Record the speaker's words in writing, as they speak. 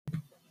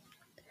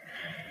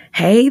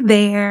Hey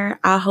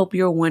there. I hope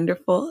you're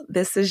wonderful.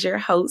 This is your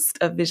host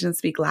of Vision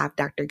Speak Live,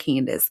 Dr.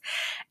 Candace,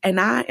 and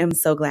I am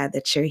so glad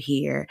that you're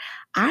here.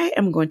 I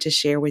am going to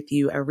share with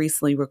you a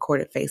recently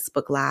recorded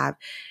Facebook Live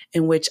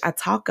in which I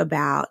talk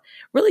about,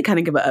 really kind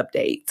of give an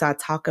update. So I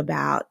talk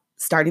about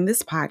starting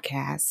this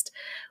podcast,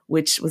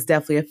 which was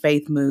definitely a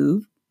faith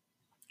move.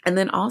 And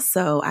then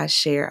also I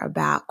share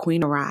about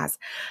Queen Arise,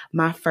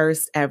 my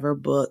first ever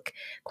book,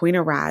 Queen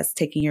Arise,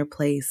 Taking Your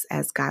Place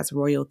as God's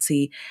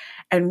Royalty.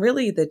 And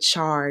really the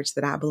charge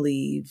that I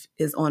believe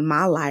is on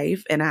my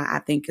life, and I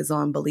think is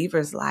on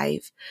believers'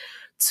 life,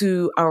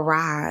 to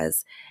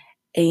arise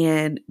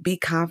and be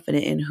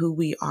confident in who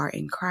we are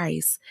in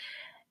Christ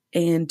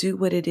and do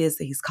what it is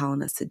that he's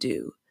calling us to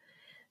do.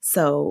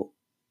 So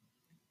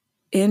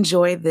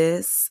enjoy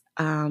this.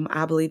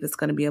 I believe it's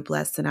going to be a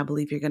blessing. I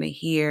believe you're going to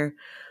hear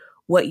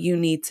what you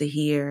need to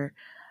hear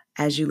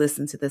as you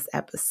listen to this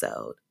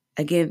episode.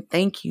 Again,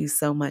 thank you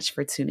so much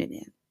for tuning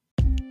in.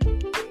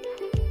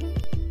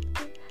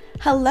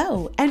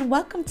 Hello, and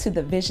welcome to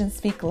the Vision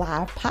Speak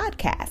Live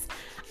podcast.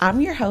 I'm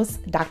your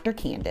host, Dr.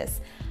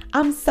 Candace.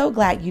 I'm so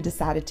glad you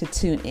decided to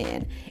tune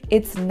in.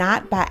 It's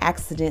not by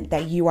accident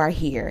that you are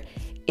here.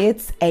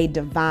 It's a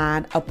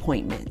divine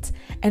appointment.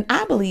 And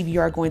I believe you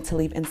are going to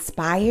leave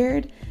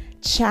inspired,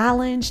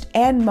 challenged,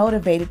 and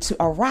motivated to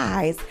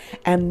arise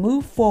and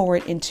move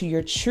forward into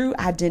your true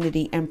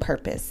identity and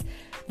purpose.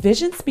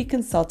 Vision Speak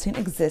Consulting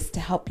exists to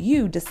help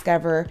you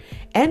discover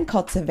and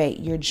cultivate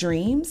your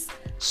dreams,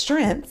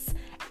 strengths,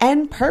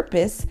 and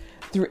purpose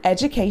through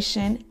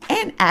education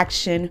and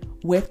action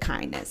with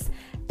kindness.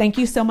 Thank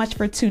you so much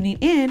for tuning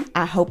in.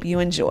 I hope you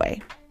enjoy.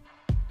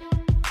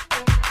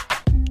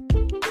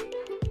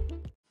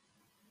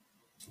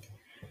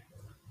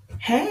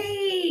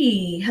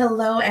 Hey,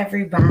 hello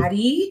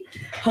everybody.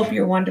 Hope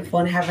you're wonderful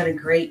and having a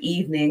great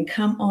evening.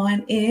 Come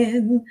on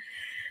in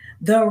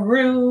the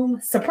room.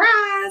 Surprise!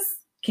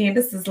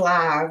 Candace is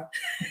live.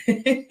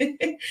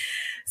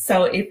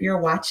 So if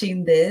you're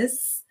watching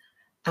this,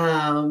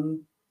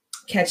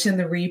 catching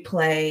the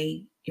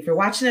replay, if you're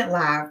watching it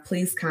live,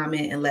 please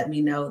comment and let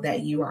me know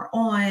that you are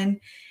on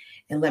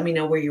and let me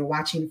know where you're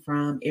watching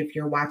from. If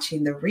you're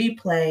watching the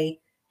replay,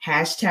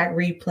 hashtag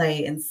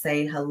replay and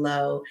say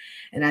hello.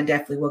 And I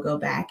definitely will go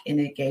back and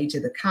engage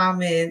in the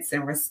comments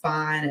and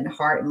respond and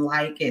heart and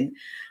like and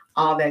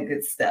all that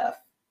good stuff.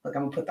 Look,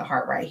 I'm gonna put the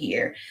heart right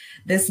here.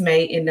 This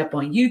may end up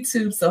on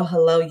YouTube. So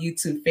hello,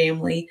 YouTube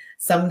family.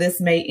 Some of this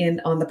may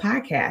end on the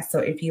podcast. So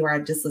if you are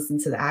just listening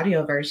to the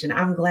audio version,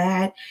 I'm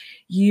glad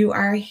you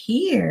are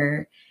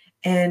here.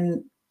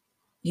 And,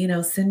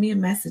 send me a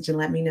message and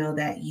let me know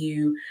that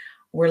you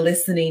were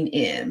listening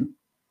in.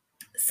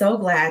 So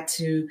glad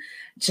to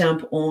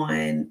jump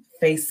on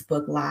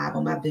Facebook Live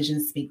on my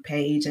Vision Speak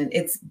page. And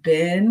it's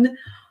been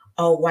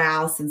a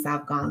while since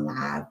I've gone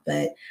live,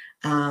 but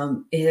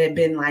it had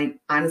been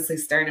honestly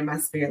stirring in my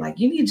spirit,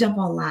 you need to jump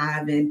on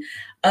live and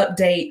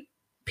update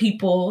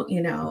people,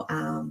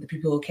 the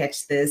people who will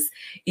catch this,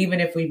 even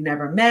if we've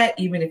never met,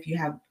 even if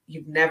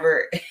you've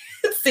never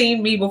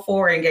seen me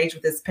before or engaged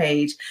with this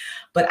page.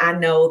 But I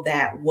know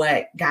that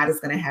what God is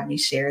going to have me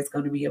share is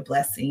going to be a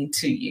blessing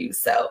to you.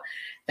 So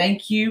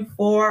thank you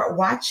for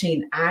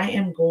watching. I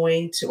am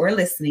going to, or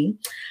listening,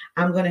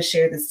 I'm going to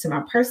share this to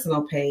my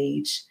personal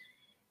page.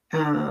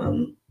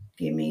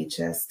 Give me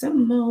just a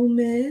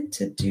moment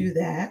to do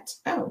that.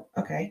 Oh,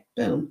 okay.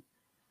 Boom.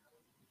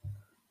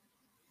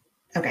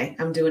 Okay,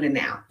 I'm doing it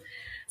now.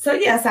 So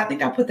yes, I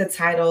think I put the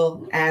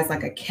title as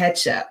a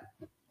catch up,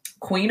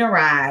 Queen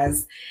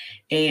Arise,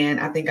 and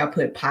I think I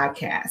put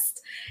podcast.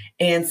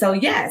 And so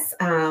yes,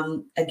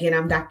 again,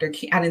 I'm Dr.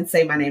 I didn't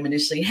say my name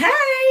initially.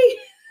 Hey,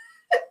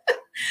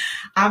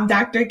 I'm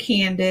Dr.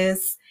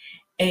 Candace,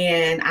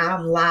 and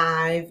I'm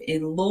live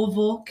in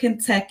Louisville,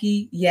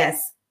 Kentucky.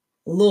 Yes,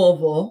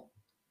 Louisville,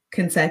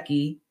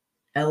 Kentucky,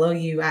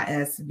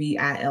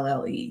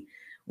 Louisville.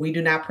 We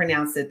do not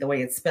pronounce it the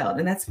way it's spelled,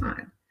 and that's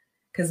fine,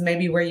 because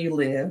maybe where you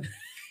live,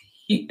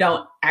 you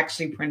don't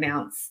actually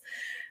pronounce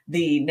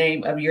the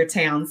name of your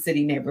town,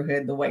 city,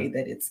 neighborhood the way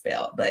that it's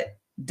spelled. But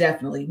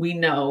definitely, we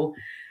know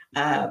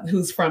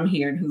who's from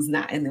here and who's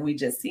not, and then we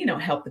just,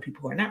 help the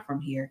people who are not from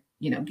here,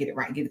 get it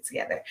right, get it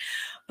together.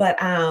 But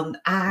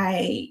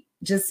I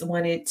just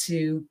wanted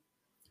to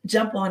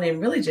jump on and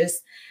really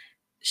just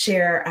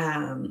share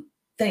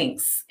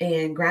thanks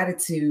and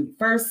gratitude.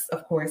 First,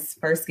 of course,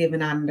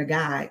 giving honor to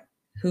God,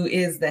 who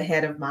is the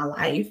head of my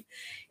life.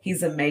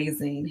 He's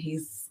amazing.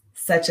 He's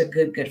such a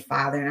good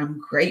father. And I'm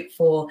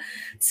grateful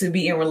to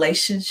be in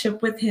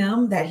relationship with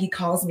him, that he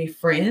calls me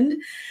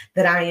friend,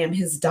 that I am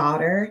his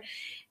daughter.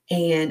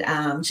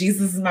 And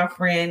Jesus is my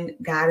friend.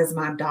 God is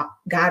my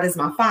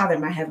Father,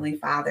 my Heavenly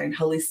Father, and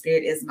Holy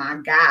Spirit is my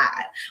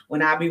guide.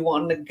 When I be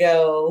wanting to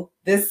go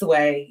this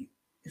way,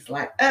 it's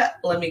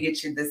let me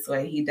get you this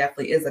way. He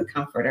definitely is a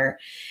comforter.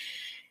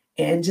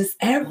 And just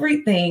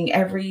everything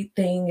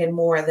and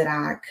more that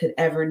I could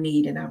ever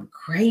need. And I'm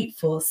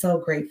grateful, so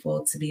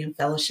grateful to be in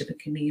fellowship and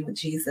communion with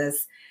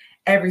Jesus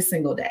every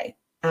single day.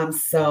 I'm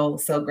so,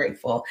 so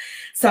grateful.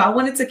 So I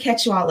wanted to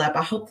catch you all up.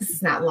 I hope this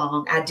is not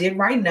long. I did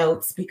write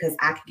notes because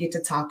I could get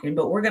to talking,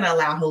 but we're going to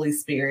allow Holy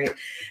Spirit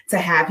to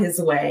have his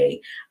way.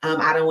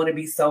 I don't want to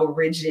be so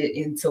rigid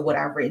into what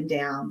I've written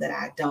down that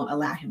I don't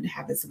allow him to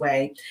have his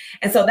way.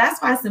 And so that's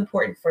why it's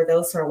important for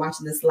those who are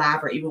watching this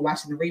live or even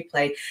watching the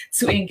replay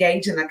to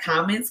engage in the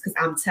comments, because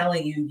I'm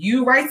telling you,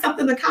 you write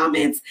something in the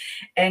comments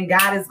and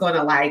God is going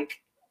to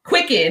like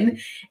quicken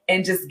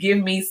and just give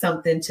me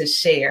something to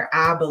share.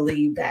 I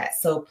believe that.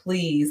 So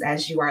please,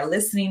 as you are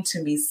listening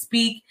to me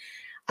speak,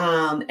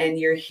 and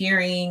you're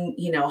hearing,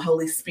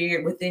 Holy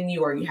Spirit within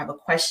you, or you have a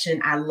question,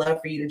 I love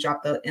for you to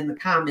drop that in the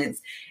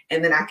comments,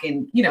 and then I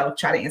can,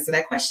 try to answer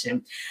that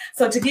question.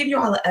 So to give you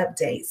all an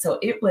update, so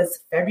it was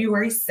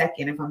February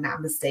 2nd, if I'm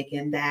not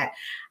mistaken, that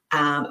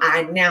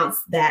I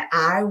announced that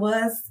I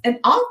was an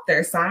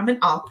author. So I'm an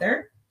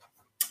author,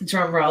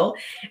 drum roll,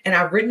 and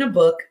I've written a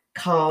book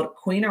called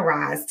Queen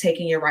Arise,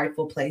 Taking Your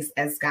Rightful Place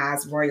as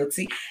God's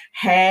Royalty.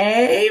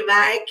 Hey,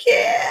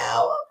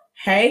 Michael.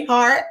 Hey,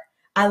 heart.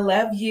 I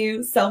love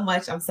you so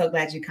much. I'm so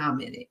glad you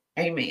commented.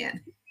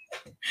 Amen.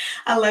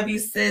 I love you,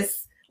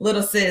 sis,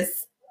 little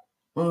sis.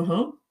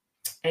 And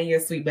your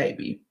sweet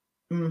baby.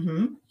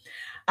 And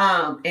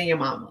your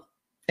mama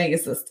and your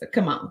sister.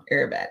 Come on,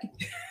 everybody.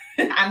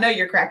 I know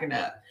you're cracking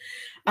up.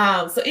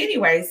 So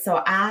anyway,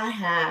 so I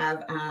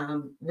have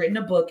written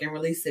a book and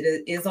released it.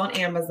 It is on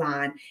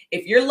Amazon.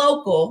 If you're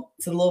local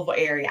to the Louisville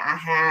area, I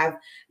have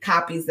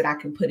copies that I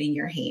can put in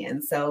your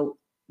hands. So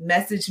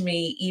message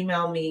me,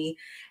 email me,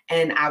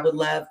 and I would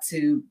love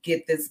to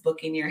get this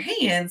book in your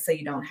hands so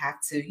you don't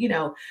have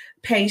to,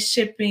 pay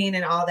shipping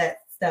and all that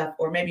stuff.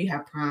 Or maybe you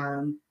have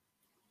Prime,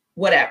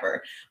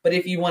 whatever. But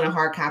if you want a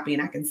hard copy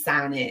and I can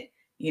sign it,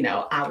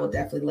 I will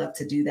definitely love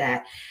to do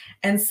that.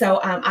 And so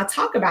I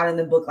talk about in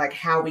the book, like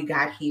how we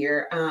got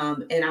here.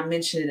 And I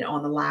mentioned it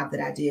on the live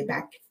that I did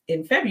back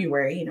in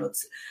February,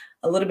 it's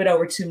a little bit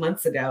over 2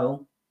 months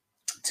ago,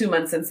 2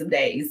 months and some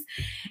days,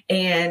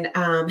 and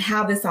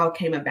how this all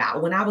came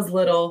about. When I was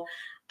little,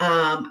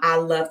 I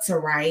loved to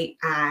write.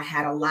 I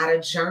had a lot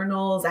of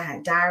journals. I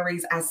had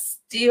diaries. I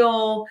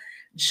still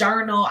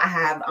journal.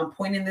 I'm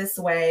pointing this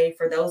way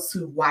for those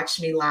who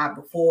watched me live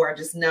before.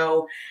 Just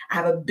know I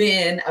have a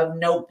bin of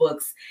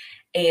notebooks,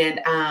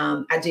 and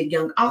I did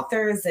young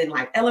authors in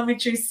like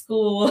elementary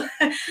school.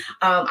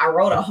 I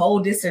wrote a whole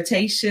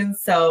dissertation.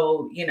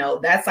 So,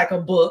 that's like a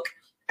book.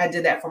 I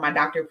did that for my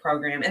doctorate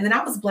program. And then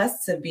I was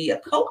blessed to be a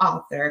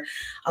co-author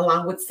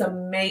along with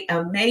some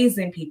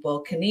amazing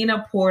people,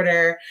 Kanina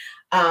Porter.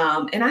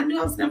 And I knew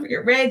I was going to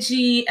forget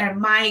Reggie and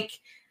Mike.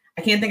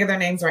 I can't think of their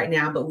names right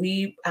now, but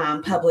we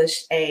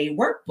published a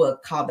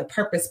workbook called the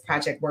Purpose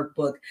Project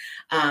Workbook.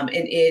 And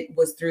it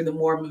was through the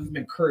More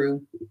Movement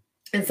crew.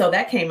 And so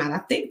that came out, I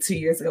think, 2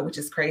 years ago, which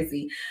is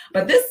crazy.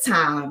 But this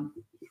time,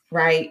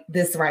 right,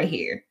 this right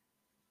here.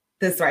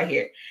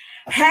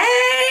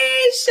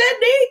 Hey,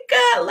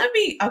 Shanika,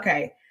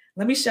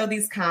 let me show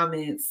these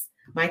comments.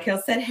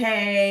 Michael said,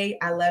 hey,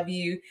 I love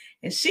you.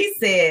 And she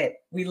said,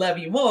 we love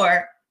you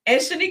more.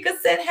 And Shanika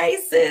said, hey,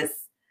 sis,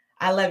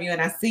 I love you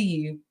and I see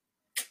you.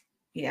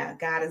 Yeah,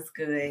 God is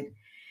good.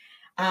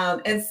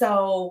 And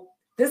so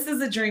this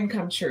is a dream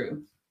come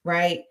true,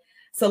 right?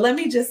 So let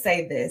me just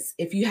say this.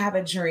 If you have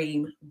a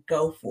dream,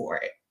 go for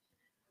it,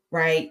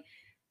 right?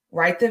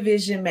 Write the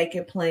vision, make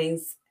it plain,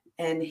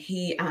 and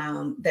he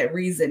that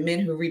reads it, men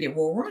who read it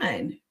will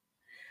run.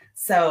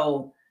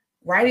 So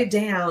write it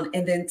down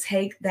and then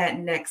take that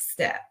next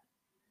step.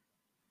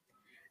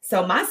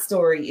 So my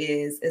story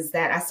is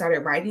that I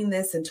started writing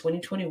this in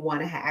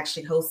 2021. I had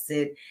actually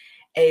hosted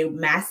a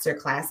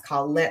masterclass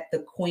called Let the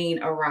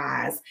Queen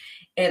Arise.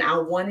 And I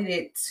wanted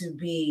it to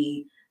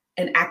be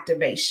an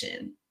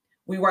activation.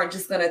 We weren't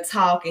just going to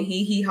talk and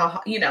he,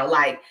 ha,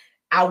 like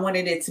I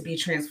wanted it to be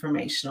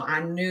transformational.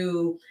 I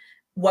knew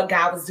what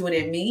God was doing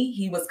in me.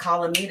 He was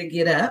calling me to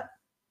get up,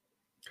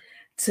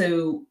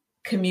 to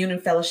commune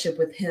and fellowship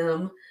with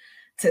him,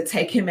 to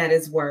take him at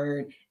his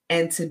word,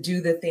 and to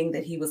do the thing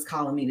that he was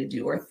calling me to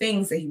do, or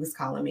things that he was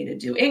calling me to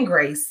do in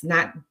grace,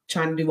 not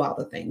trying to do all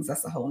the things.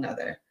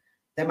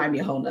 That might be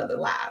a whole nother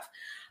live.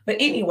 But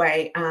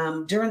anyway,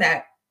 during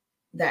that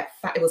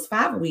it was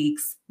 5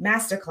 weeks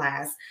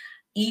masterclass.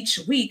 Each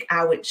week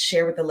I would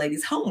share with the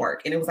ladies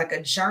homework, and it was like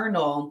a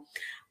journal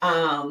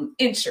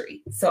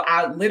entry. So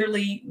I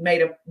literally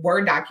made a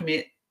Word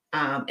document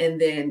and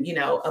then,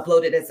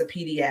 upload it as a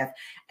PDF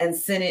and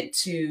send it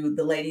to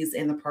the ladies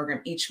in the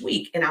program each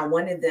week. And I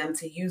wanted them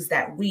to use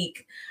that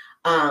week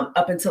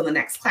up until the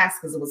next class,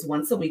 because it was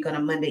once a week on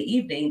a Monday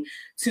evening,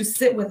 to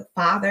sit with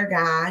Father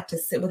God, to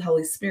sit with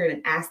Holy Spirit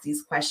and ask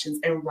these questions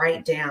and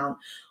write down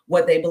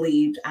what they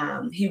believed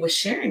he was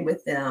sharing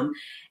with them,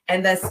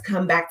 and thus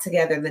come back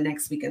together the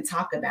next week and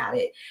talk about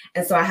it.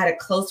 And so I had a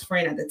close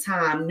friend at the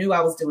time, knew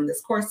I was doing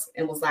this course,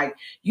 and was like,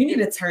 you need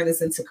to turn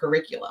this into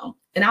curriculum.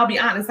 And I'll be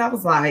honest, I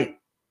was like,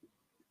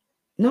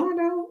 no,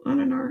 I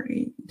don't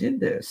already did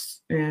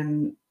this.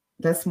 And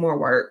that's more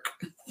work.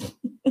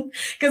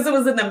 Because it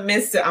was in the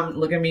midst of,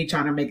 look at me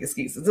trying to make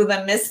excuses, in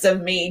the midst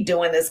of me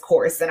doing this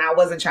course, and I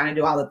wasn't trying to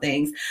do all the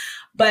things.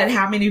 But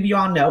how many of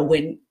y'all know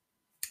when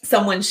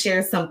someone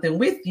shares something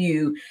with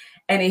you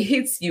and it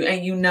hits you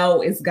and you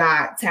know it's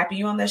God tapping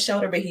you on the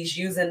shoulder, but he's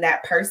using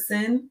that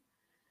person,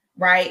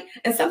 right?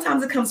 And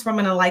sometimes it comes from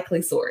an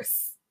unlikely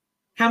source.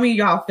 How many of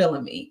y'all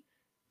feeling me?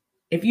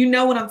 If you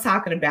know what I'm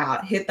talking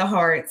about, hit the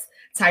hearts,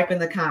 type in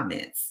the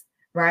comments,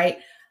 right?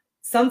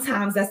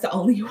 Sometimes that's the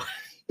only way,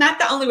 not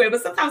the only way,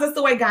 but sometimes that's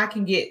the way God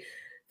can get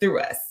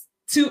through us,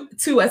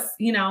 to us,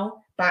 you know,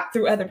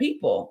 through other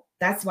people.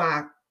 That's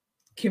why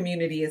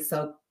community is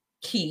so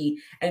key,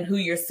 and who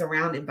you're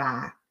surrounded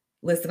by.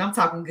 Listen, I'm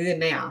talking good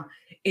now.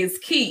 Is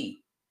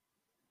key,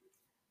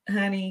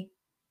 honey,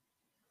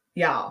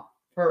 y'all,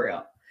 for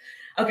real.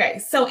 Okay,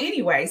 so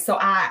anyway, so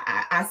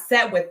I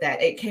sat with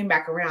that. It came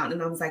back around,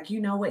 and I was like,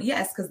 you know what?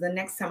 Yes, because the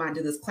next time I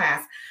do this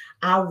class,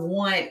 I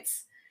want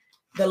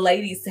the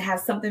ladies to have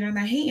something in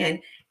their hand.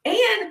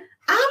 And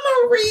I'm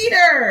a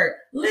reader.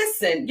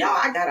 Listen, y'all,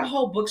 I got a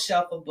whole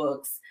bookshelf of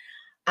books.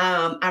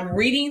 I'm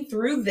reading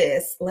through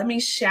this. Let me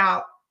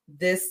shout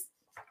this.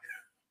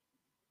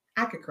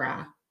 I could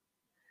cry.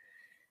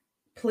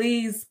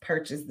 Please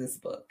purchase this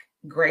book,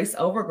 Grace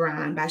Over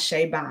Grind by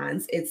Shae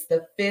Bynes. It's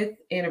the 5th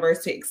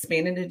anniversary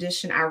expanded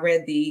edition. I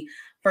read the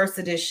first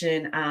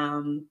edition,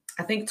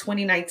 I think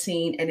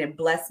 2019, and it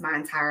blessed my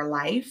entire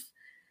life.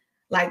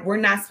 Like, we're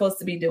not supposed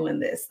to be doing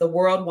this. The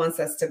world wants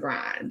us to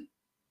grind.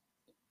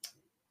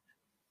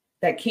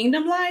 That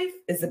kingdom life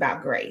is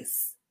about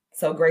grace.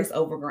 So Grace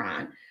Over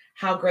Grind,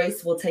 how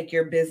grace will take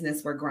your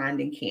business where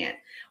grinding can't.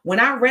 When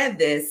I read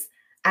this,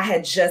 I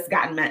had just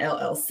gotten my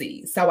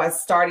LLC. So I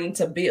was starting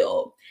to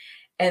build.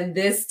 And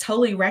this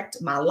totally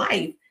wrecked my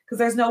life, because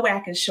there's no way I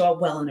can show up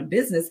well in a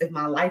business if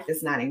my life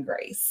is not in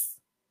grace,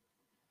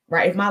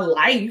 right? If my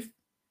life,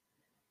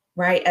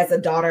 right, as a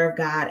daughter of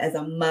God, as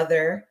a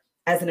mother,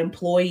 as an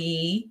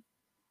employee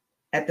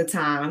at the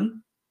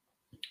time,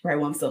 right?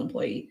 Well, I'm still an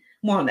employee.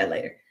 More on that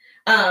later.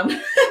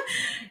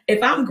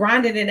 If I'm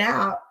grinding it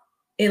out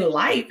in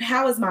life,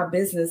 how is my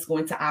business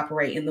going to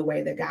operate in the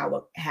way that God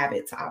will have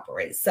it to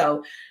operate?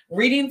 So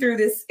reading through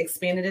this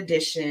expanded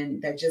edition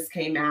that just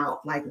came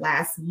out like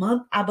last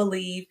month, I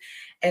believe,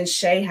 and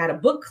Shae had a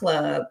book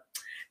club.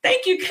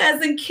 Thank you,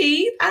 Cousin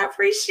Keith. I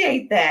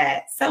appreciate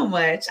that so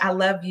much. I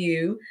love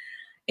you.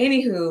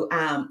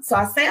 Anywho, so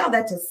I say all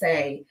that to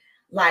say,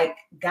 like,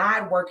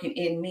 God working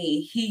in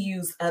me, he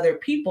used other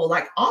people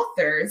like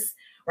authors,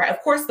 right? Of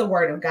course, the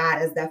word of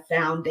God is the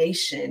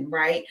foundation,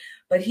 right?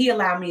 But he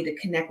allowed me to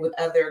connect with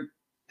other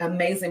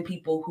amazing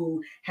people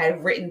who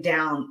had written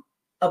down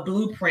a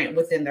blueprint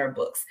within their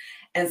books.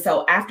 And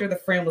so after the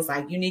friend was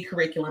like, you need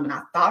curriculum, and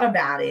I thought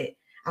about it,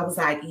 I was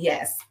like,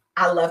 yes,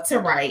 I love to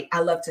write. I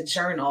love to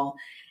journal.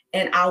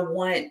 And I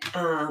want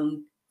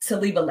to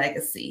leave a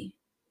legacy.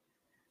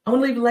 I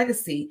want to leave a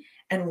legacy.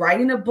 And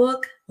writing a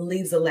book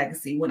leaves a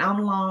legacy. When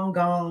I'm long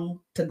gone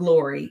to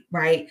glory,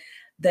 right?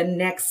 The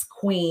next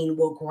queen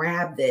will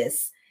grab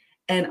this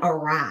and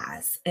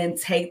arise and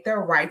take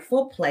their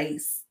rightful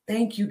place.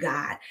 Thank you,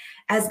 God,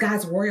 as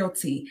God's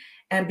royalty,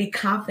 and be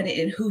confident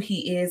in who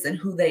he is and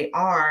who they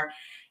are,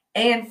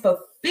 and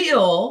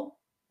fulfill,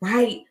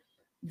 right,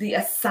 the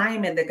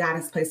assignment that God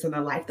has placed in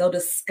their life. They'll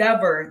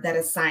discover that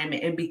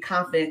assignment and be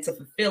confident to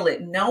fulfill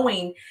it,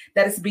 knowing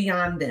that it's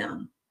beyond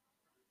them,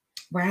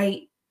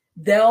 right?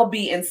 They'll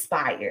be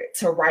inspired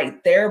to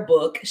write their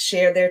book,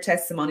 share their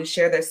testimony,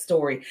 share their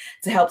story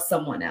to help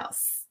someone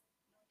else.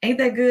 Ain't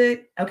that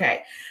good?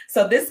 Okay.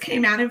 So this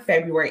came out in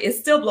February. It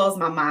still blows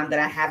my mind that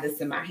I have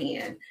this in my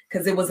hand,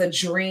 because it was a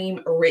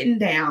dream written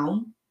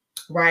down,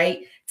 right?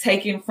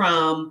 Taken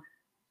from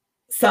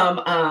some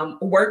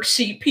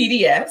worksheet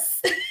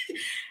PDFs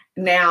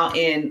now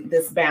in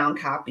this bound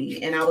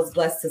copy. And I was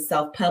blessed to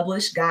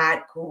self-publish.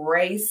 God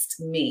graced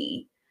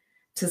me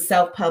to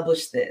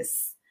self-publish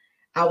this.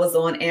 I was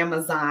on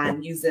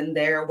Amazon using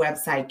their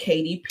website,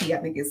 KDP, I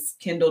think it's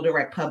Kindle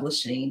Direct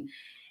Publishing.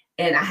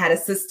 And I had a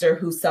sister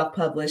who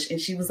self-published,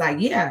 and she was like,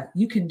 yeah,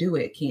 you can do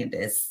it,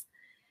 Candace.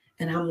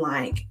 And I'm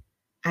like,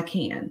 I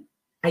can.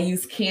 I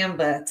used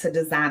Canva to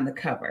design the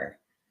cover.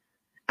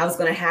 I was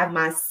going to have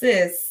my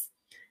sis,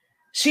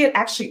 she had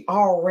actually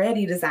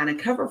already designed a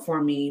cover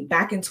for me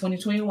back in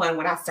 2021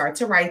 when I started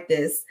to write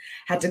this.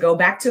 Had to go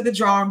back to the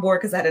drawing board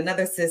because I had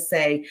another sis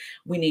say,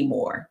 we need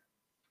more.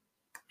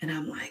 And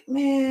I'm like,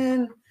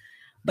 man,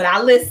 but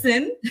I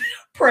listened,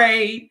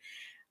 prayed,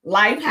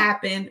 life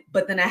happened,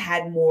 but then I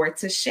had more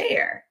to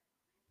share.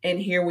 And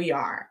here we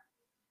are.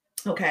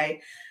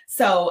 Okay.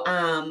 So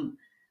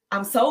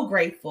I'm so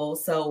grateful.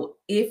 So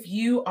if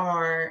you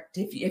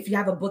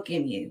have a book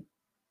in you,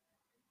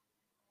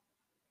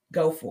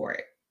 go for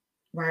it.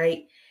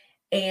 Right.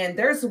 And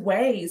there's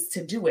ways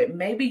to do it.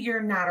 Maybe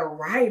you're not a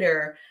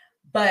writer,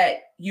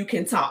 but you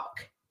can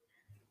talk.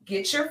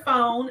 Get your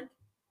phone,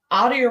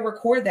 audio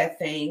record that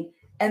thing,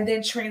 and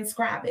then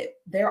transcribe it.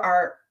 There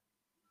are,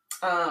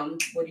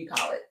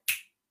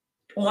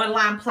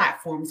 online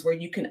platforms where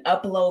you can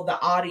upload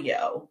the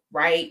audio,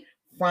 right,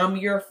 from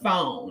your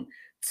phone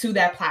to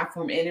that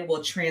platform and it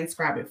will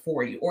transcribe it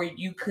for you. Or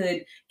you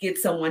could get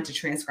someone to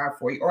transcribe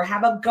for you, or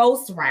have a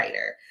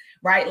ghostwriter,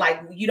 right?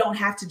 Like, you don't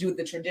have to do it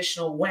the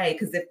traditional way,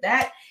 because if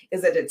that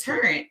is a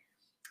deterrent,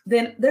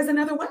 then there's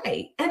another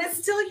way, and it's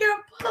still your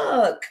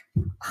book.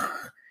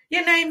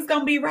 Your name's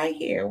going to be right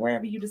here,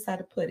 wherever you decide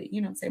to put it.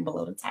 You know what I'm saying?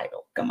 Below the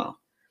title. Come on.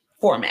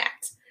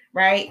 Format,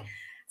 right?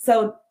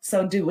 So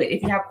do it.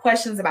 If you have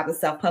questions about the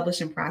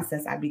self-publishing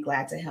process, I'd be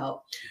glad to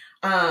help.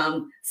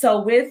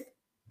 So with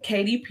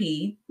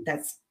KDP,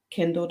 that's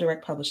Kindle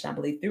Direct Publishing, I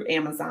believe, through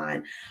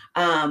Amazon,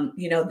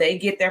 they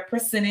get their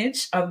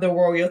percentage of the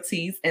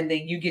royalties, and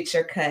then you get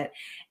your cut.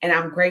 And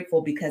I'm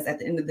grateful because at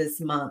the end of this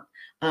month,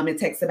 it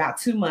takes about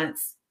 2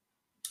 months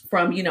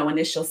from,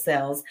 initial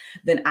sales,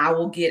 then I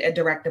will get a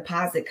direct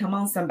deposit. Come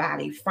on,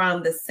 somebody,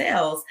 from the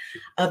sales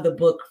of the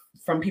book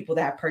from people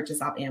that have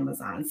purchased off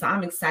Amazon. So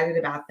I'm excited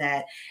about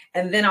that.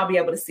 And then I'll be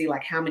able to see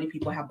like how many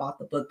people have bought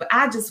the book. But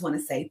I just want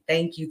to say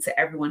thank you to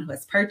everyone who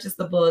has purchased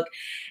the book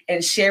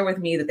and share with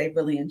me that they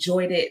really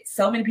enjoyed it.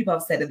 So many people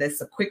have said that it's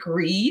a quick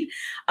read.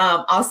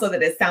 Also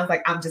that it sounds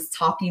like I'm just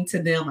talking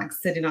to them, like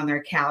sitting on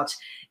their couch.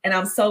 And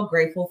I'm so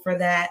grateful for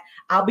that.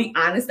 I'll be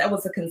honest, that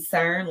was a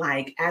concern.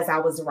 Like, as I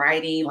was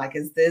writing, like,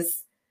 is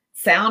this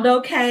sound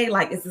okay?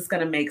 Like, is this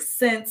going to make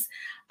sense?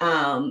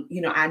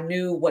 I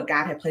knew what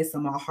God had placed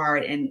on my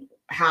heart and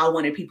how I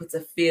wanted people to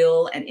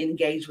feel and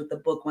engage with the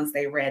book once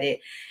they read it.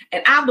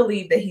 And I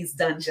believe that he's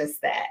done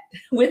just that,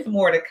 with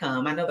more to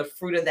come. I know the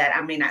fruit of that,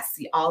 I may not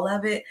see all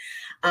of it,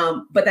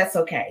 but that's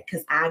okay,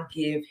 because I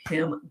give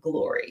him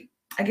glory.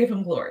 I give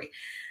him glory.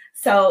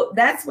 So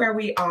that's where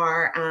we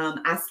are.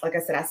 Like I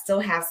said, I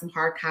still have some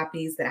hard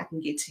copies that I can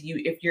get to you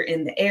if you're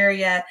in the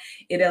area.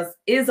 It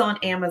is on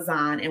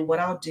Amazon. And what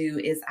I'll do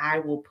is I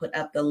will put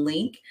up the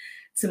link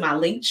to my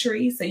link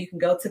tree. So you can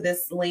go to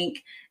this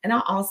link, and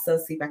I'll also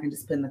see if I can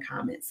just put in the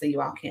comments so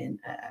you all can,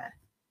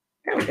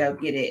 there we go,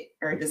 get it,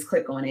 or just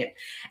click on it.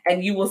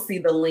 And you will see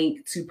the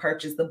link to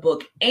purchase the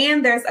book.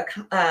 And there's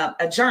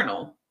a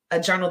journal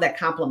that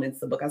complements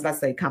the book. I was about to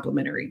say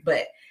complimentary,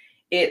 but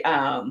it,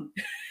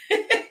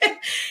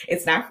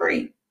 it's not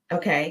free.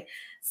 Okay.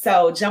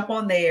 So jump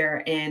on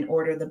there and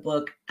order the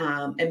book.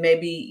 And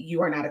maybe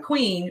you are not a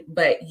queen,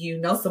 but you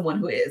know someone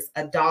who is,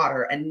 a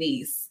daughter, a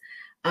niece,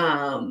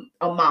 a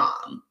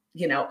mom,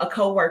 a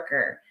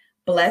coworker.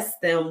 Bless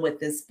them with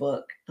this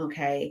book.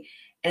 Okay.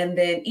 And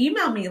then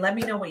email me, let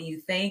me know what you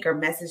think, or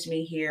message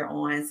me here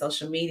on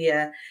social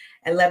media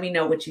and let me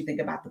know what you think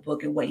about the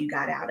book and what you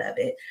got out of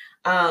it.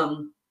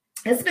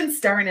 It's been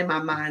stirring in my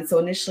mind. So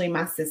initially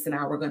my sis and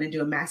I were going to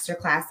do a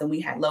masterclass, and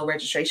we had low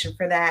registration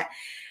for that.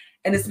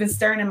 And it's been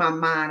stirring in my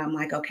mind. I'm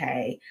like,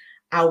 okay,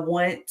 I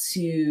want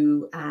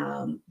to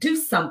do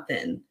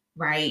something,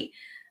 right?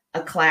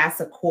 A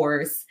class, a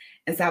course.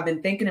 And so I've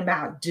been thinking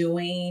about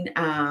doing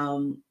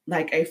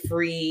like a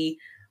free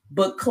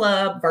book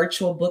club,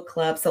 virtual book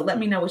club. So let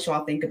me know what you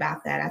all think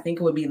about that. I think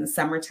it would be in the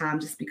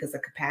summertime just because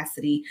of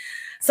capacity.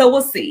 So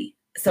we'll see.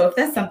 So if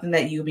that's something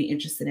that you'll be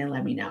interested in,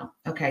 let me know.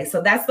 Okay,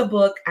 so that's the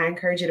book. I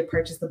encourage you to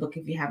purchase the book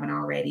if you haven't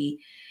already,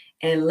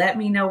 and let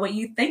me know what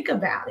you think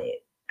about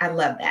it. I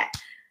love that.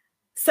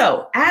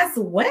 So as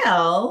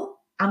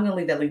well, I'm going to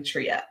leave that link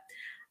tree up.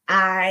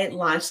 I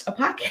launched a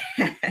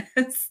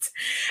podcast,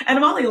 and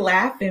I'm only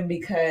laughing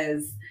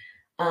because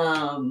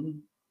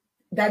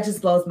that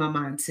just blows my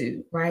mind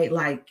too, right?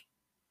 Like,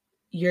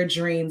 your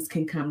dreams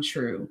can come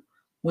true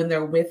when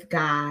they're with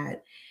God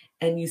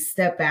and you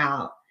step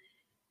out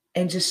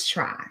and just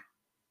try.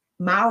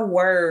 My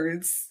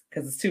words,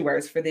 because it's 2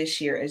 words for this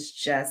year, is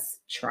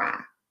just try.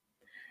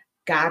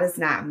 God is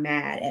not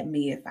mad at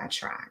me if I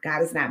try.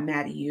 God is not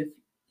mad at you if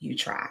you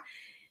try.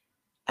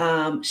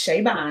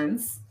 Shay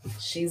Bonds,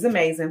 she's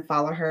amazing.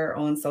 Follow her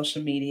on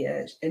social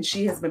media. And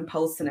she has been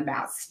posting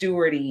about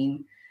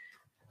stewarding.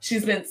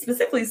 She's been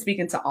specifically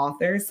speaking to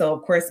authors. So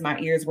of course my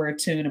ears were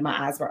attuned and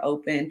my eyes were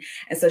open.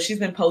 And so she's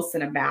been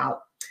posting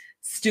about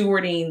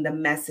stewarding the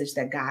message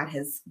that God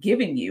has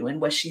given you. And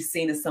what she's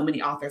seen is so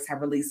many authors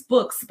have released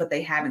books, but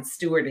they haven't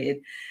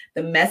stewarded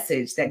the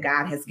message that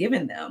God has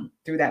given them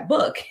through that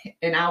book.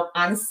 And I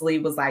honestly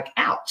was like,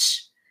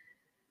 ouch,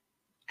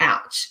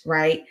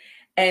 right?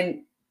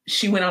 And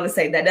she went on to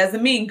say, that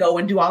doesn't mean go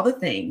and do all the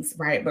things,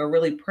 right? But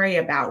really pray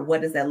about,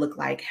 what does that look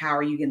like? How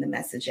are you getting the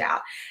message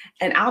out?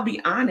 And I'll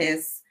be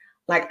honest,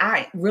 like,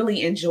 I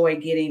really enjoy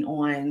getting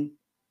on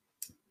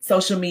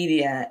social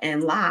media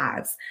and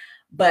lives.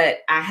 But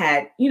I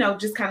had,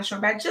 just kind of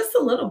shrunk back just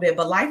a little bit,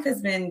 but life has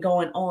been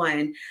going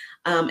on.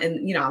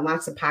 And, I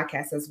launched a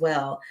podcast as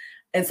well.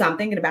 And so I'm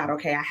thinking about,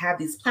 okay, I have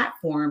these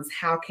platforms.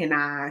 How can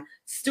I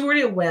steward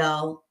it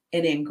well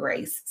and in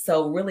grace?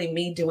 So really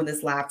me doing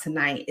this live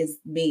tonight is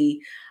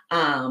me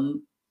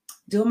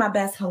doing my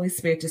best, Holy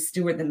Spirit, to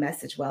steward the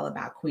message well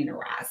about Queen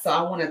Arise. So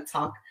I want to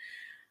talk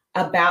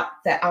about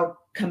that. I'll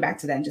come back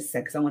to that in just a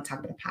second because I want to talk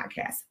about the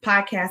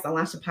podcast. I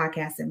launched a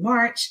podcast in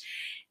March,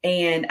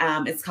 and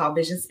it's called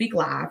Vision Speak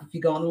Live. If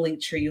you go on the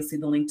link tree, you'll see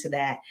the link to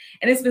that.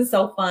 And it's been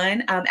so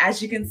fun.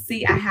 As you can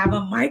see, I have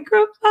a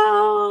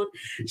microphone.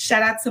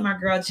 Shout out to my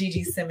girl,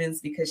 Gigi Simmons,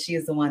 because she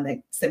is the one that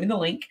sent me the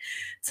link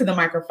to the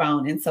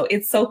microphone. And so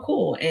it's so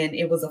cool. And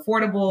it was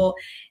affordable.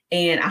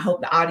 And I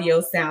hope the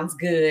audio sounds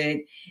good.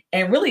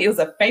 And really, it was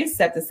a faith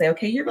step to say,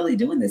 okay, you're really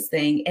doing this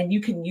thing and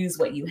you can use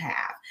what you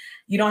have.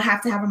 You don't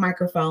have to have a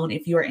microphone.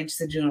 If you are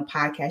interested in doing a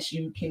podcast,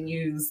 you can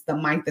use the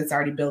mic that's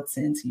already built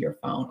into your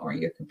phone or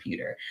your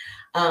computer.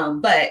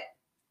 But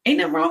ain't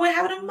nothing wrong with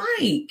having a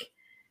mic,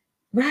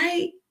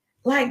 right?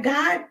 Like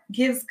God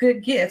gives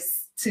good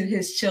gifts to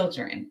his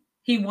children.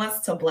 He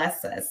wants to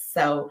bless us.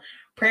 So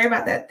pray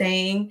about that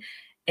thing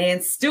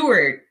and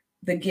steward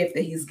the gift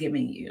that he's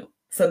giving you.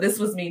 So this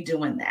was me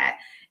doing that.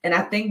 And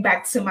I think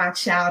back to my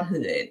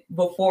childhood,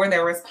 before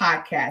there was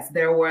podcasts,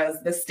 there was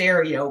the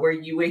stereo where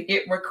you would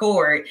hit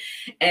record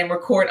and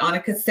record on a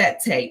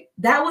cassette tape.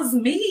 That was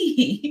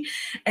me.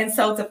 And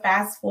so to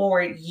fast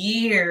forward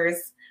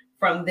years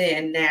from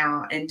then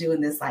now and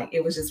doing this, like,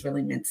 it was just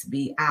really meant to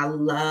be. I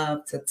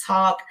love to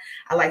talk.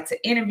 I like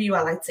to interview.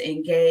 I like to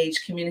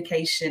engage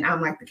communication.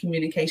 I'm like the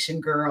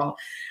communication girl.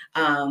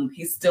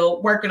 He's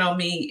still working on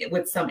me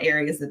with some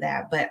areas of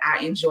that, but I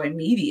enjoy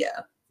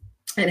media.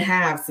 And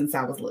have since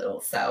I was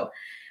little. So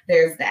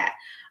there's that.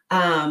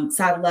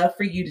 So I'd love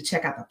for you to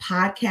check out the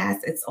podcast.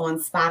 It's on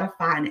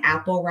Spotify and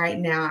Apple right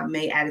now. I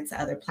may add it to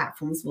other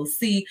platforms. We'll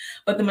see.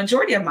 But the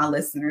majority of my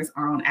listeners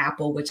are on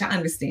Apple, which I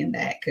understand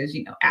that because,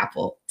 you know,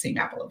 Apple, Team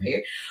Apple up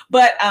here.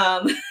 But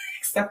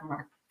except for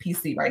my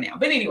PC right now.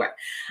 But anyway,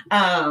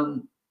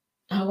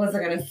 what was I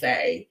going to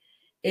say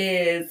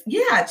is,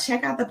 yeah,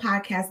 check out the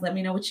podcast. Let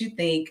me know what you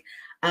think.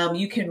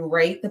 You can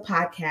rate the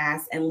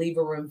podcast and leave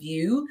a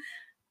review.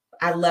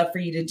 I'd love for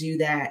you to do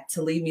that,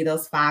 to leave me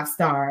those 5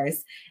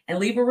 stars and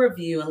leave a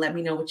review and let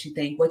me know what you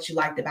think, what you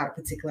liked about a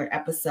particular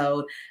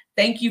episode.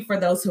 Thank you for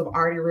those who have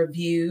already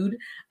reviewed.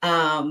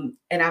 And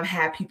I've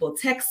had people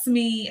text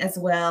me as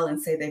well and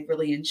say they've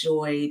really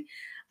enjoyed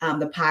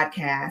the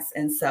podcast.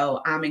 And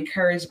so I'm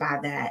encouraged by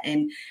that.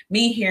 And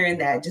me hearing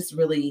that just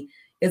really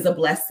is a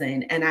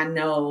blessing. And I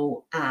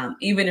know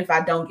even if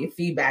I don't get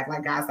feedback,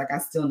 like guys, like I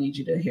still need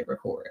you to hit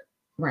record,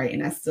 right?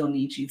 And I still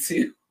need you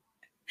to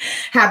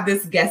have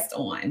this guest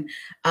on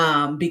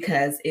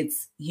because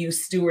it's you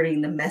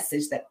stewarding the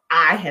message that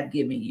I have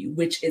given you,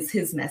 which is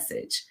his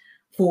message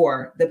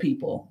for the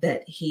people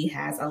that he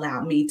has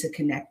allowed me to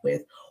connect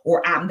with,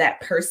 or I'm that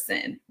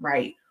person,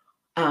 right,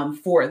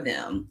 for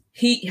them.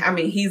 He's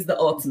the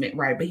ultimate,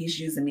 right, but he's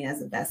using me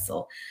as a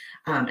vessel.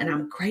 And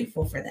I'm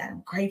grateful for that.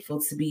 I'm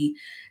grateful to be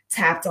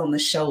tapped on the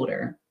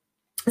shoulder.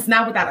 It's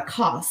not without a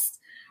cost,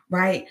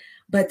 right,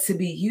 but to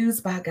be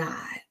used by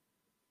God.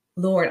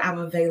 Lord, I'm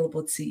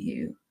available to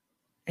you.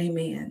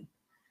 Amen.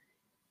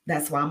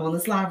 That's why I'm on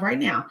this live right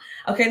now.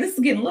 Okay, this is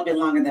getting a little bit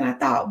longer than I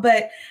thought,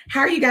 but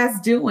how are you guys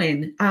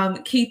doing?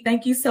 Keith,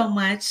 thank you so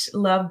much.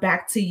 Love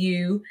back to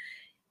you.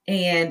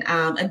 And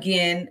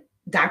again,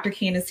 Dr.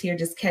 Candace here,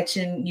 just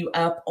catching you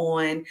up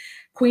on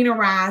Queen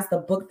Arise, the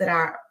book that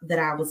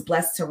I was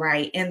blessed to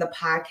write, and the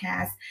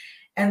podcast.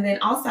 And then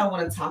also I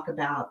want to talk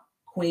about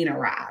Queen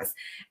Arise.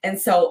 And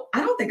so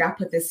I don't think I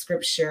put this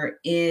scripture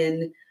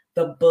in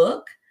the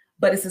book,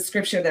 but it's a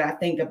scripture that I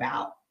think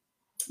about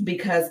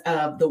because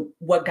of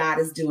what God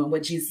is doing,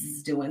 what Jesus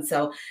is doing.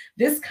 So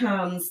the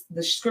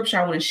scripture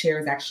I want to share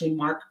is actually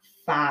Mark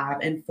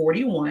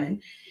 5:41.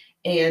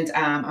 And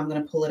I'm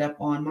going to pull it up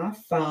on my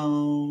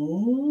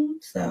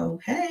phone. So,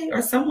 hey,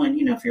 or someone,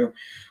 if you're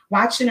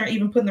watching or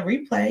even putting the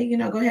replay,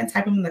 go ahead and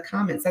type them in the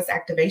comments. That's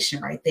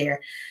activation right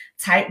there.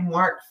 Type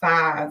Mark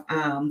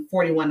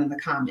 5:41 in the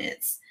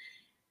comments.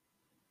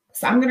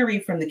 So I'm going to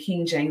read from the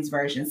King James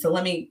Version. So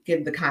let me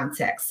give the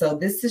context. So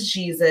this is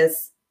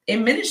Jesus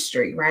in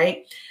ministry,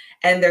 right?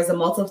 And there's a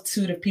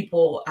multitude of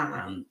people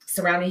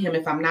surrounding him.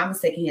 If I'm not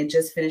mistaken, he had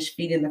just finished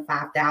feeding the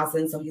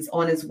 5,000. So he's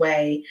on his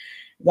way,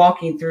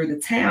 walking through the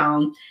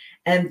town.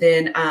 And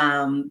then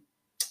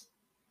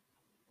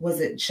was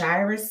it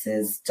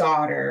Jairus's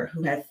daughter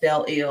who had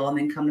fell ill, and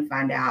then come to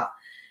find out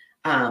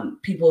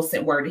people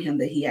sent word to him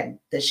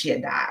that she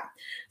had died.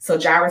 So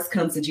Jairus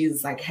comes to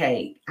Jesus like,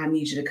 hey, I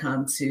need you to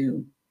come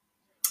to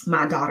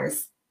my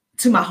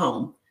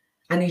home.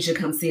 I need you to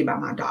come see about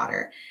my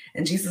daughter.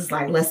 And Jesus is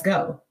like, let's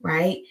go,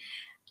 right?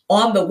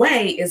 On the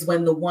way is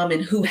when the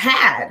woman who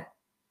had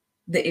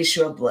the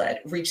issue of blood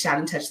reached out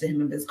and touched the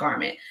hem of his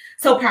garment.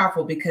 So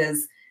powerful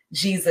because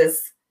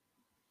Jesus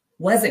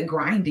wasn't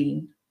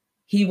grinding.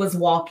 He was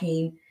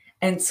walking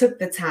and took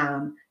the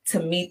time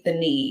to meet the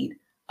need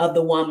of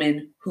the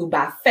woman who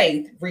by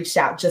faith reached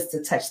out just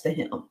to touch the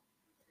hem.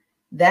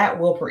 That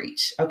will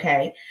preach,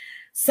 okay?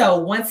 So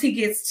once he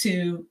gets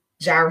to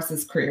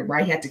Jairus's crib,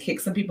 right? He had to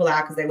kick some people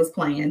out because they was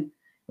playing,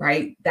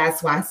 right?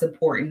 That's why it's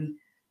important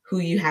who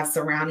you have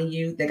surrounding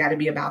you. They got to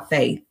be about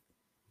faith.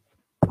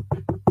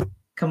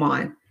 Come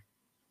on.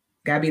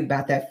 Got to be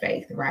about that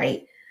faith,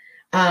 right?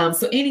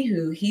 So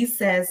anywho, he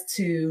says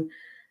to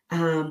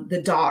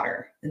the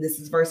daughter, and this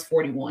is verse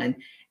 41,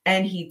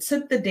 and he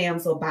took the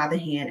damsel by the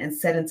hand and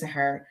said unto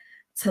her,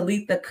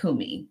 Talitha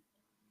Kumi.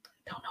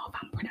 Don't know if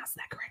I'm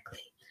pronouncing that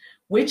correctly,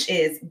 which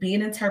is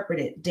being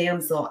interpreted,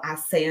 damsel, I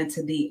say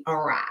unto thee,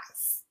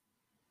 arise.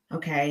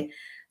 Okay.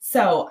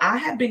 So I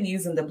have been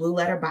using the Blue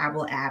Letter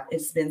Bible app.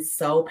 It's been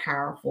so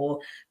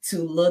powerful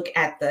to look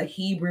at the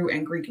Hebrew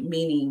and Greek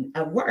meaning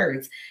of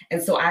words.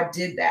 And so I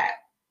did that.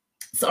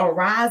 So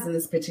arise in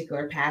this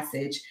particular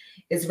passage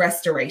is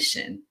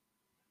restoration,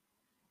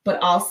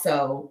 but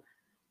also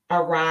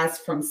arise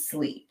from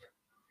sleep.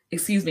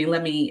 Excuse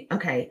me,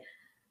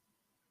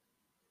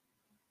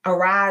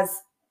 arise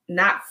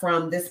not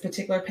from this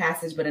particular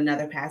passage, but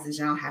another passage,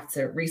 and I'll have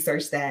to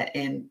research that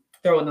and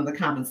throw it in the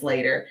comments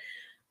later,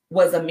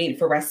 was a mean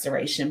for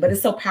restoration. But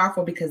it's so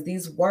powerful because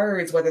these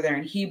words, whether they're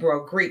in Hebrew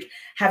or Greek,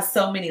 have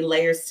so many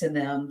layers to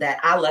them that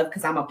I love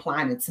because I'm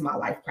applying it to my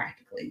life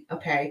practically.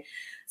 Okay.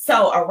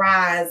 So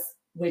arise,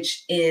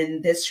 which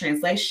in this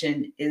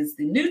translation is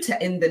in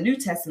the New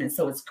Testament.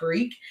 So it's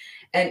Greek.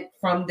 And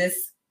from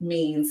this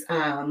means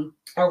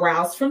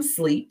arouse from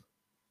sleep,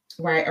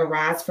 right?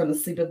 Arise from the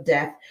sleep of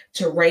death,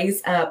 to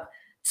raise up,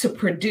 to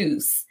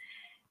produce.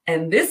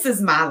 And this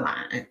is my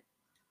line: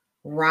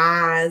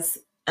 rise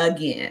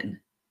again.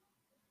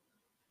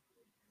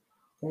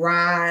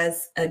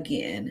 Rise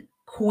again.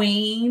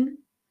 Queen,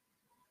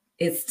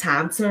 it's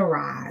time to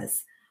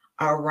arise.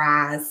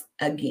 Arise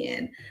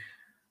again.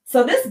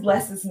 So this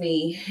blesses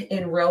me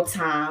in real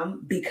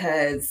time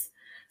because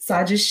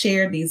I just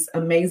shared these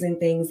amazing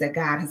things that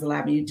God has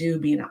allowed me to do,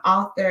 being an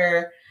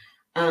author,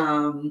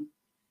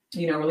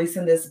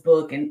 releasing this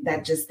book, and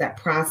that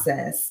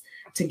process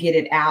to get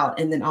it out,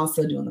 and then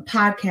also doing the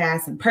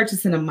podcast and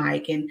purchasing a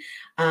mic. And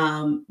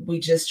we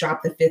just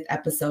dropped the 5th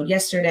episode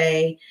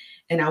yesterday,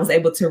 and I was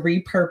able to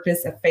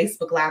repurpose a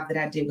Facebook Live that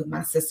I did with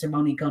my sister,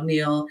 Monique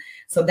O'Neill.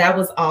 So that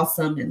was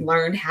awesome, and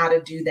learned how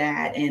to do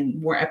that, and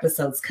more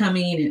episodes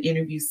coming and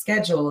interviews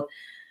scheduled.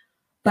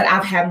 But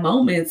I've had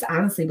moments,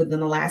 honestly, within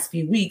the last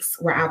few weeks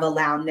where I've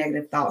allowed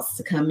negative thoughts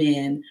to come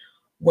in,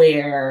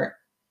 where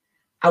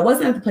I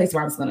wasn't at the place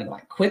where I was going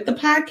to quit the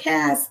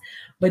podcast,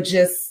 but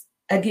just,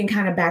 again,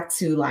 kind of back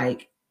to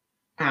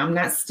I'm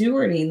not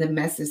stewarding the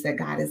message that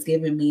God has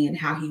given me and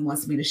how he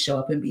wants me to show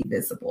up and be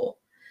visible.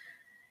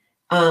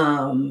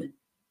 And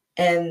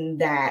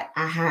that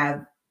I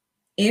have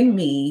in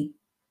me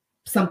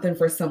something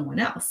for someone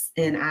else,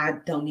 and I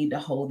don't need to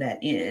hold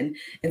that in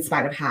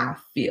spite of how I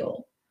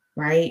feel,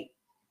 right?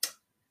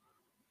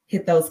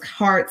 Hit those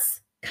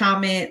hearts,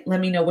 comment, let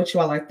me know what you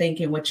all are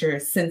thinking, what you're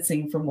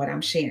sensing from what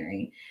I'm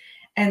sharing.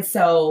 And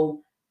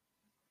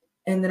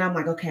then I'm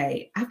like,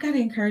 okay, I've got to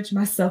encourage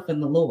myself in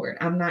the Lord.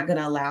 I'm not going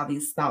to allow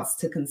these thoughts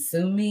to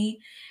consume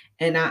me.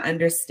 And I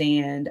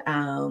understand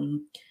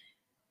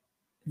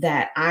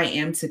that I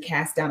am to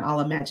cast down all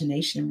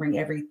imagination and bring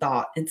every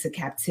thought into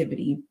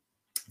captivity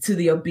to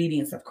the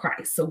obedience of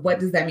Christ. So what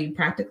does that mean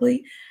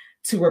practically?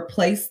 To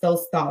replace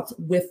those thoughts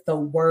with the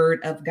word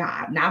of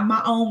God, not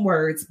my own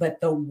words,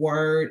 but the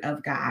word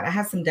of God. I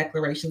have some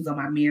declarations on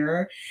my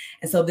mirror.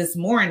 And so this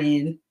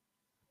morning,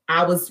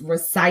 I was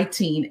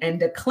reciting and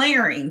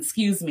declaring,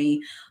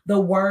 the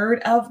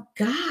word of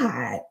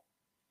God.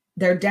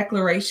 They're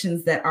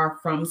declarations that are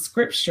from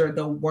scripture,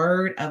 the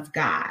word of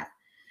God.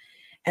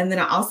 And then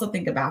I also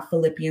think about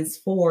Philippians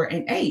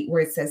 4:8,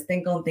 where it says,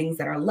 think on things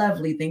that are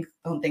lovely, think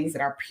on things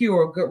that are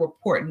pure, good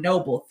report,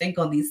 noble, think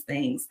on these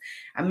things.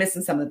 I'm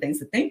missing some of the things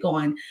to think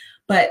on,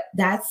 but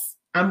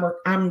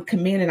I'm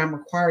commanded, I'm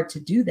required to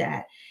do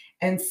that.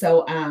 And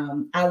so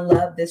I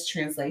love this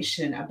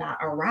translation about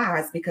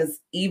arise,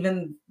 because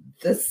even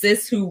the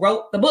sis who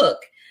wrote the book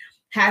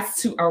has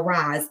to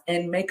arise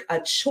and make a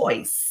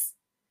choice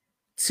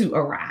to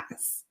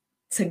arise,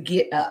 to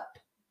get up,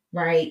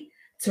 right?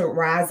 To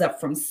rise up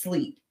from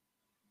sleep,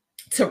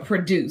 to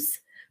produce,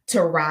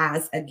 to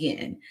rise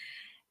again.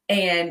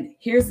 And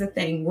here's the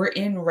thing, we're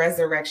in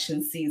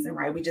resurrection season,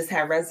 right? We just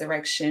had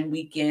resurrection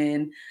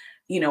weekend,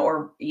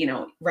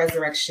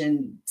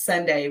 Resurrection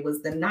Sunday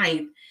was the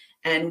 9th.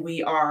 And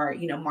we are,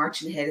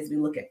 marching ahead as we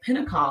look at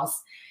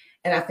Pentecost.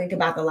 And I think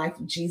about the life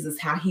of Jesus,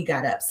 how he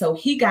got up. So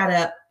he got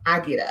up,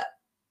 I get up,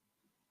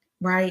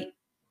 right?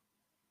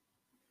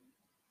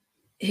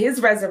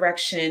 His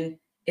resurrection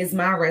is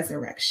my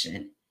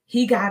resurrection.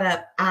 He got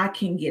up, I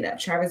can get up.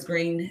 Travis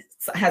Green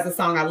has a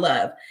song I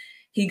love.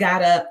 He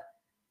got up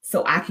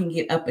so I can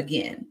get up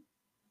again.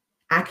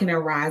 I can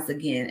arise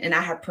again. And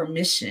I have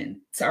permission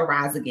to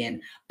arise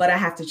again, but I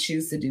have to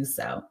choose to do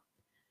so.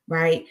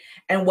 Right?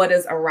 And what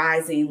does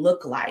arising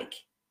look like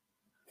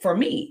for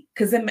me?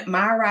 Because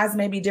my arise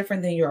may be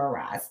different than your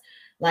arise.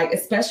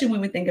 Especially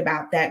when we think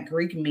about that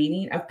Greek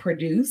meaning of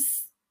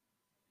produce.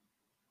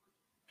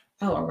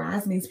 Oh,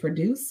 arise means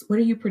produce. What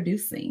are you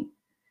producing?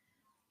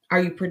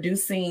 Are you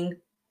producing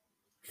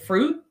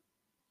fruit?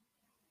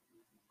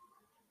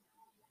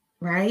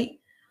 Right?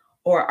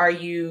 Or are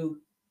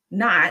you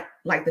not,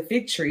 like the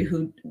fig tree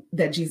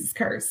that Jesus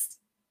cursed?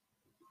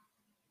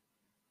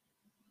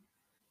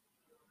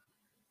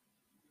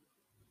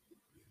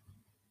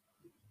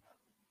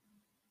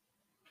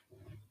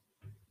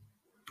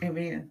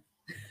 Amen.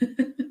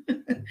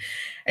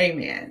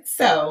 Amen.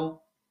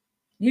 So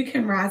you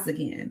can rise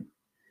again.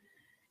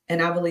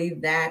 And I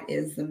believe that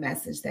is the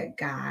message that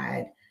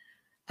God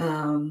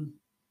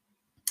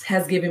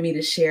has given me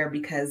to share,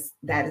 because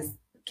that is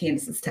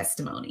Candace's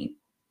testimony.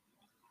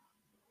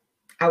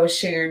 I was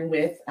sharing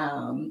with,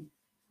 I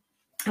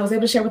was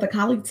able to share with a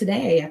colleague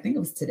today. I think it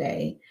was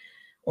today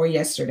or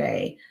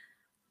yesterday.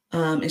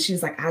 And she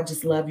was like, I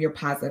just love your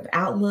positive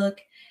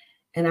outlook.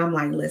 And I'm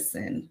like,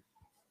 listen,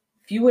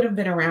 if you would have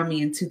been around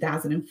me in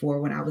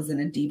 2004 when I was in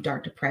a deep,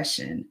 dark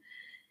depression,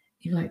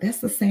 you're like, that's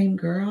the same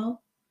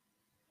girl.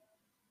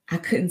 I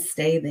couldn't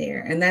stay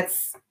there. And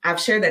I've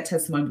shared that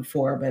testimony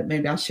before, but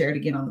maybe I'll share it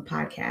again on the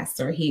podcast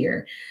or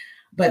here.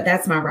 But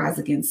that's my rise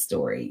again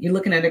story. You're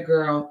looking at a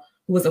girl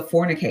who was a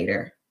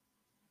fornicator.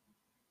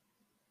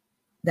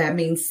 That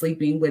means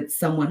sleeping with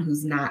someone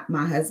who's not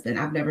my husband.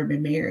 I've never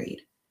been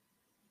married.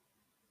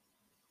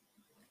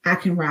 I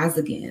can rise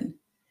again.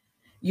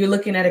 You're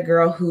looking at a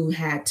girl who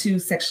had 2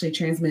 sexually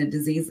transmitted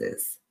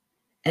diseases,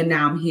 and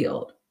now I'm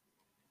healed.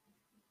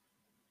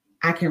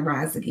 I can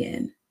rise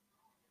again.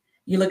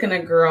 You're looking at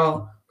a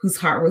girl whose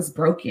heart was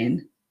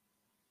broken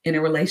in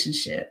a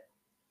relationship.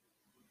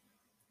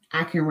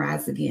 I can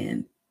rise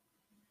again.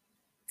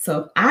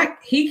 So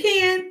he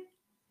can,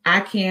 I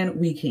can,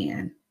 we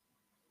can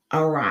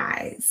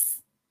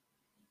arise.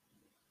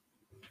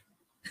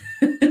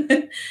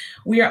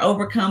 We are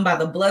overcome by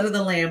the blood of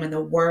the Lamb and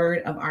the word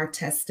of our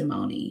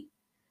testimony.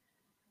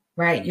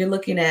 Right? You're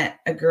looking at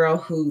a girl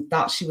who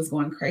thought she was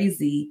going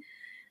crazy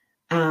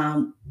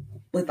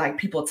with like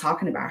people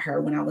talking about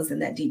her when I was in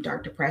that deep,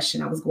 dark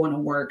depression. I was going to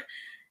work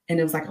and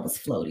it was like I was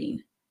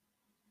floating.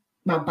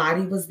 My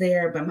body was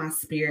there, but my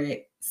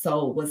spirit,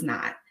 soul was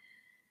not.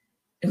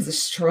 It was a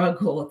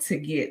struggle to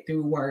get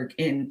through work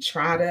and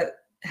try to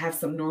have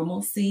some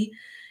normalcy.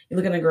 You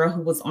look at a girl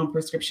who was on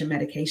prescription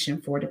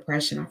medication for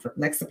depression, for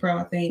Lexapro,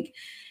 I think,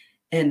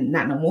 and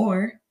not no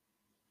more.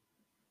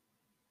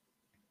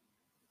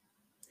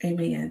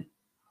 Amen.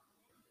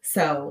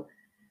 So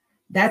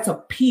that's a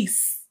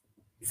piece,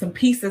 some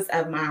pieces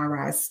of my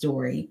Arise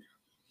story.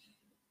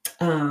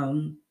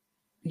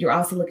 You're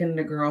also looking at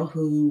a girl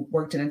who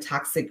worked in a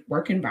toxic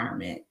work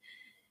environment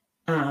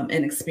and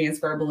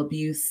experienced verbal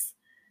abuse.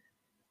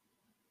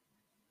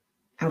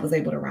 I was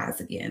able to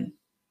rise again.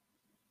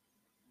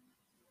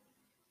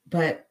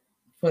 But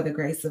for the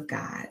grace of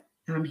God,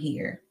 I'm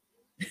here.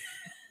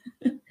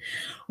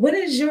 What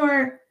is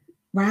your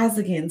rise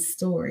again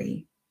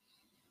story?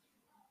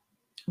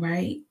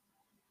 Right?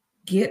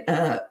 Get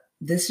up.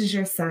 This is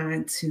your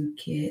sign to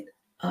get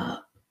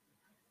up.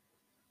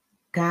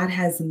 God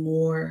has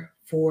more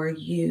for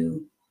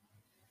you.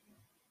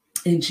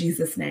 In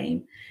Jesus'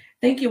 name.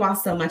 Thank you all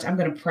so much. I'm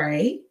going to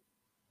pray.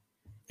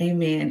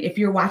 Amen. If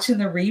you're watching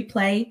the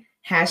replay,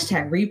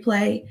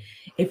 #replay.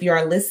 If you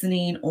are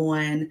listening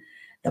on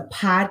the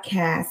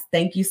podcast,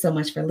 thank you so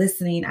much for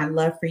listening. I'd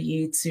love for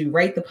you to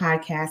rate the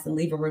podcast and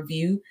leave a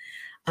review.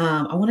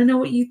 I want to know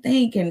what you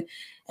think and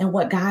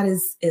what God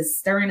is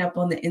stirring up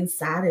on the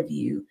inside of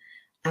you.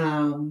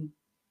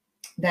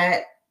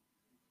 That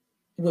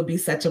would be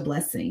such a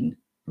blessing,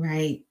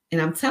 right?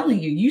 And I'm telling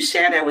you, you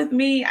share that with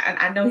me,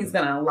 I know he's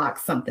going to unlock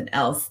something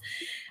else,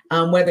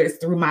 whether it's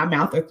through my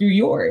mouth or through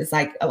yours.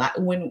 Like a lot,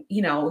 when,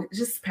 it's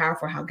just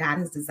powerful how God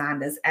has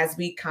designed us as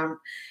we come,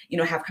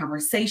 have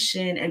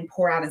conversation and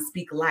pour out and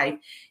speak life.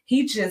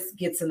 He just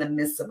gets in the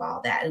midst of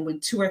all that. And when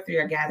 2 or 3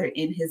 are gathered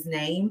in his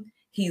name,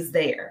 he's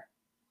there.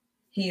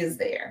 He is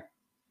there.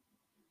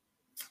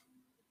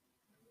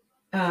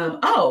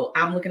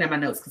 I'm looking at my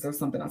notes because there was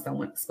something else I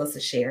was supposed to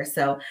share.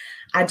 So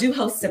I do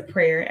host a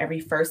prayer every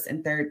first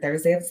and third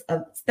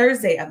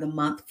Thursday of the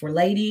month for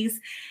ladies.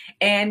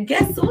 And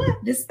guess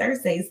what? This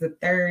Thursday is the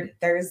 3rd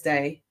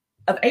Thursday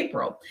of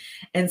April.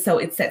 And so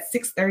it's at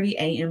 6:30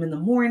 a.m. in the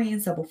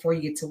morning. So before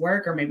you get to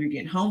work, or maybe you're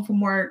getting home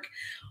from work,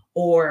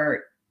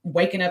 or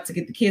waking up to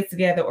get the kids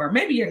together, or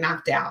maybe you're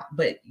knocked out,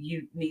 but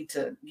you need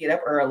to get up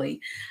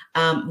early.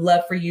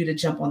 Love for you to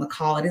jump on the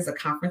call. It is a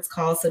conference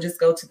call. So just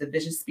go to the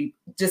Vision Speak,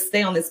 just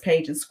stay on this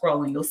page and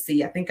scroll and you'll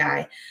see, I think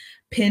I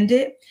pinned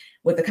it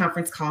with the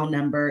conference call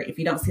number. If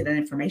you don't see that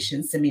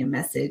information, send me a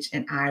message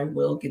and I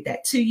will get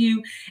that to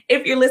you.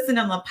 If you're listening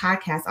on the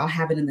podcast, I'll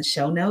have it in the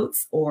show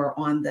notes or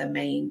on the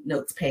main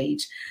notes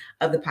page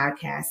of the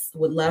podcast.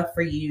 Would love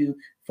for you,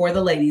 for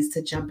the ladies,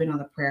 to jump in on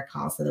the prayer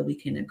call so that we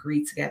can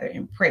agree together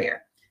in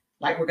prayer,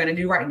 like we're going to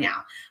do right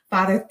now.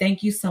 Father,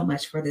 thank you so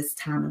much for this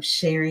time of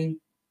sharing.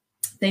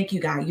 Thank you,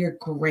 God. You're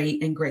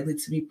great and greatly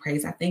to be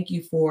praised. I thank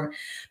you for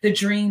the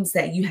dreams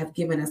that you have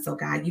given us, oh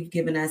God. You've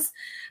given us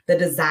the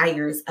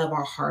desires of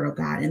our heart, oh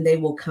God, and they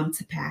will come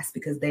to pass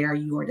because they are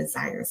your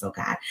desires, oh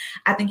God.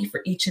 I thank you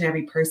for each and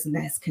every person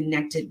that has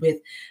connected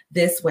with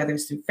this, whether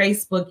it's through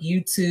Facebook,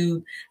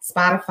 YouTube,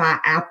 Spotify,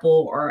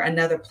 Apple, or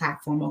another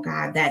platform, oh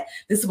God, that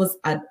this was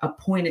a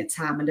appointed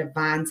time, a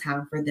divine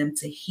time for them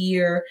to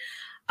hear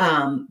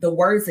the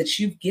words that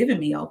you've given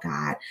me, oh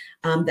God,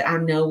 that I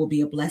know will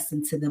be a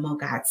blessing to them, oh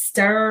God.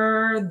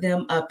 Stir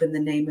them up in the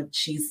name of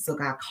Jesus, oh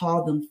God.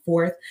 Call them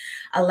forth.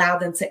 Allow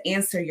them to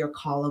answer your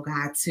call, oh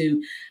God,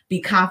 to be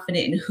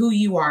confident in who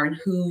you are and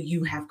who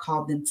you have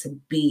called them to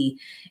be.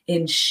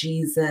 In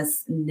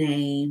Jesus'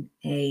 name,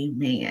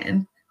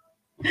 amen.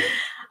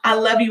 I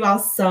love you all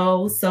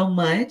so, so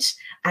much.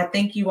 I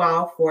thank you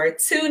all for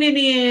tuning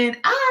in.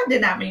 I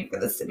did not mean for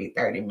this to be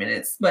 30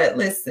 minutes, but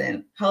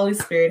listen, Holy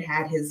Spirit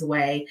had his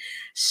way.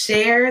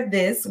 Share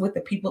this with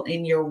the people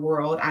in your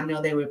world. I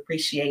know they would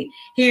appreciate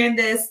hearing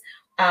this.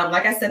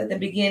 Like I said at the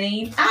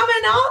beginning, I'm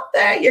an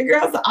author. Your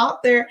girl's an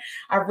author.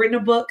 I've written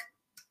a book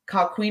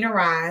called Queen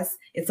Arise.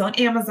 It's on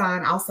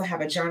Amazon. I also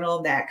have a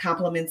journal that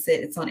complements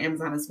it. It's on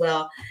Amazon as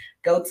well.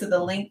 Go to the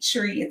link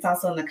tree. It's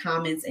also in the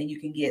comments, and you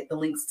can get the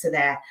links to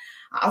that.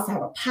 I also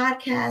have a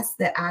podcast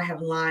that I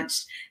have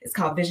launched. It's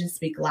called Vision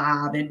Speak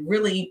Live. And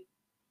really,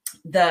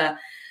 the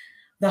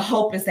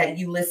hope is that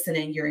you listen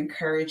and you're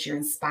encouraged, you're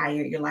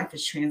inspired, your life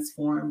is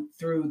transformed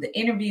through the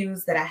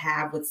interviews that I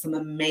have with some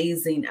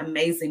amazing,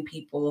 amazing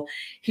people,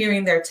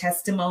 hearing their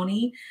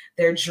testimony,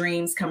 their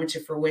dreams coming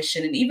to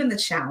fruition, and even the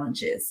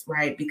challenges,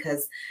 right?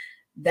 Because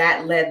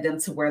that led them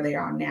to where they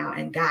are now,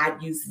 and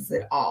God uses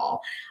it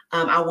all.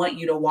 I want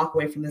you to walk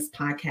away from this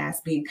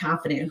podcast being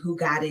confident in who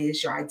God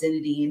is, your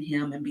identity in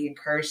him, and be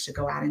encouraged to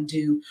go out and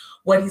do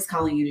what he's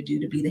calling you to do,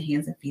 to be the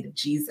hands and feet of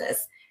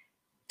Jesus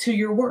to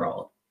your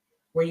world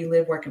where you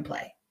live, work, and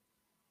play.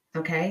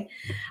 Okay.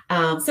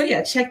 So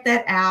yeah, check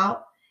that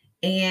out.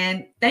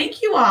 And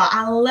thank you all.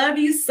 I love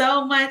you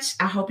so much.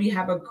 I hope you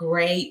have a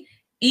great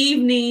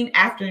evening,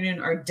 afternoon,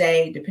 or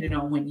day, depending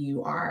on when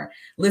you are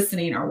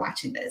listening or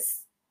watching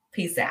this.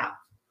 Peace out.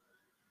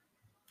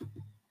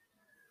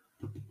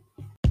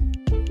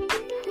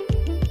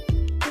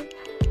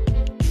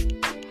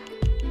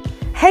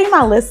 Hey,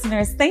 my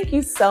listeners, thank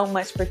you so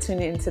much for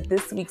tuning into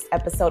this week's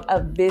episode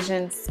of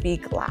Vision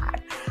Speak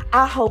Live.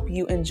 I hope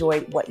you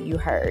enjoyed what you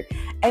heard.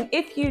 And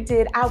if you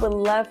did, I would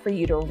love for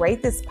you to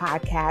rate this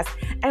podcast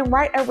and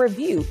write a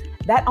review.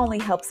 That only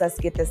helps us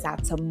get this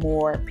out to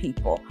more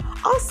people.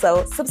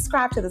 Also,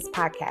 subscribe to this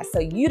podcast so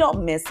you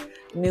don't miss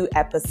new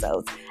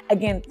episodes.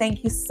 Again,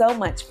 thank you so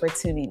much for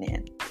tuning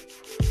in.